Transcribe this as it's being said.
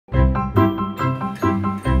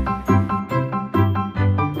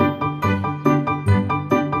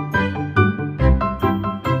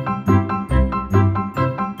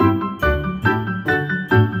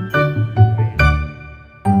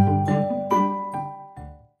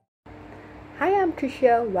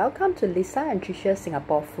Tricia, welcome to Lisa and Tricia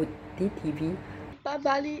Singapore Foodie TV.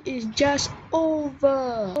 Bali is just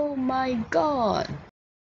over. Oh my god.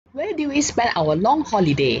 Where do we spend our long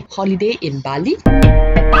holiday? Holiday in Bali?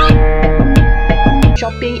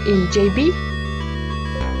 Shopping in JB?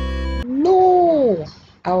 No,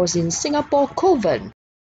 I was in Singapore Kovan.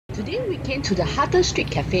 Today we came to the Hatter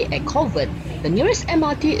Street Café at Kovan. The nearest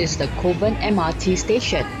MRT is the Kovan MRT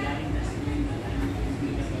station.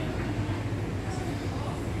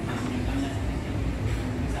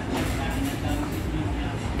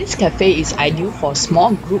 This cafe is ideal for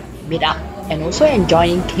small group meetup and also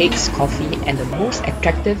enjoying cakes, coffee, and the most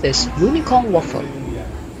attractive is Unicorn Waffle.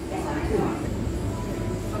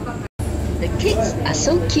 The cakes are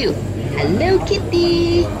so cute. Hello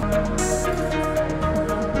Kitty!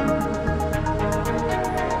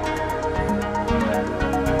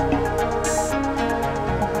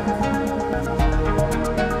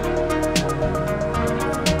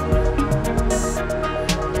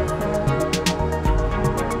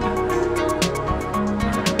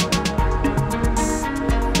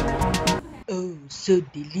 So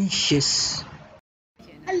delicious.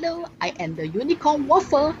 Hello, I am the Unicorn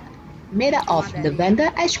Waffle, made out of lavender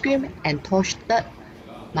ice cream and toasted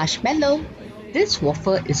marshmallow. This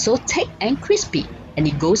waffle is so thick and crispy, and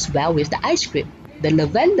it goes well with the ice cream. The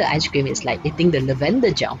lavender ice cream is like eating the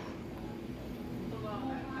lavender gel.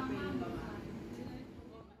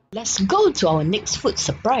 Let's go to our next food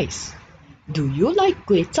surprise. Do you like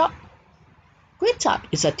Kway Chap? Kway Chap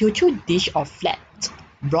is a Teochew dish of flat,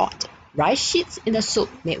 broad rice sheets in a soup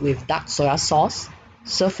made with dark soya sauce,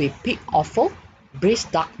 served with pig offal,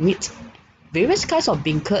 braised duck meat, various kinds of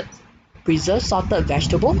beancurd, preserved salted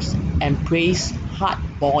vegetables, and braised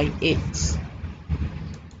hard-boiled eggs.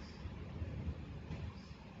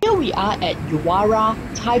 Here we are at Yaowarat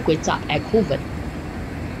Thai Kway Chap at Kovan.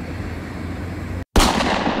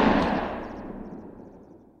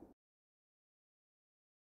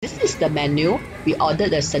 This is the menu. We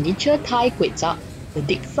ordered the Signature Thai Kway Chap, the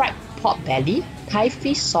deep fried pork belly, Thai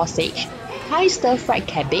fish sausage, Thai stir fried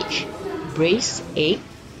cabbage, braised egg,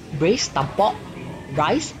 braised tau pok,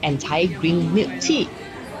 rice, and Thai green milk tea.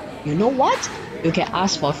 You know what? You can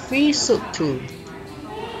ask for free soup too.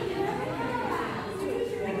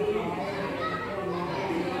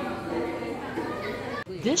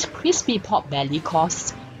 This crispy pork belly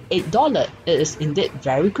costs $8. It is indeed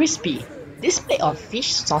very crispy. This plate of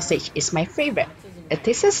fish sausage is my favorite. It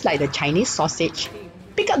tastes like the Chinese sausage.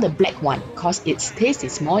 Pick up the black one cause its taste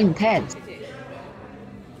is more intense.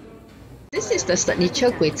 This is the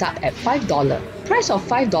Signature Kway Chap at $5. Price of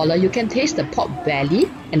 $5, you can taste the pork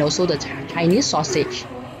belly and also the Chinese sausage.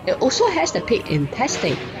 It also has the pig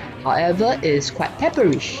intestine, however it is quite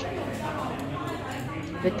pepperish.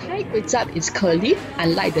 The Thai Kway Chap is curly,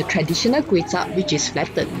 unlike the traditional Kway Chap which is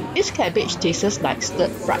flattened. This cabbage tastes like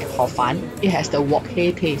stirred fried Vabbage. It has the wok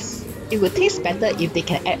hei taste. It will taste better if they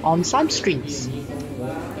can add on some strings.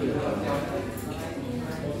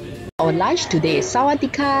 Our lunch today is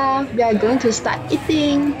sawadika. We are going to start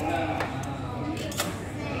eating.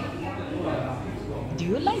 Do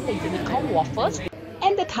you like the Unicorn Waffles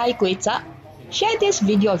and the Thai Kway Chap? Share this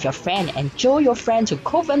video with your friend and show your friend to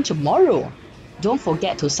Kovan tomorrow. Don't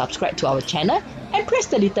forget to subscribe to our channel and press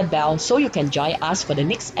the little bell so you can join us for the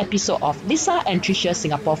next episode of Lisa and Tricia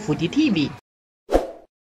Singapore Foodie TV.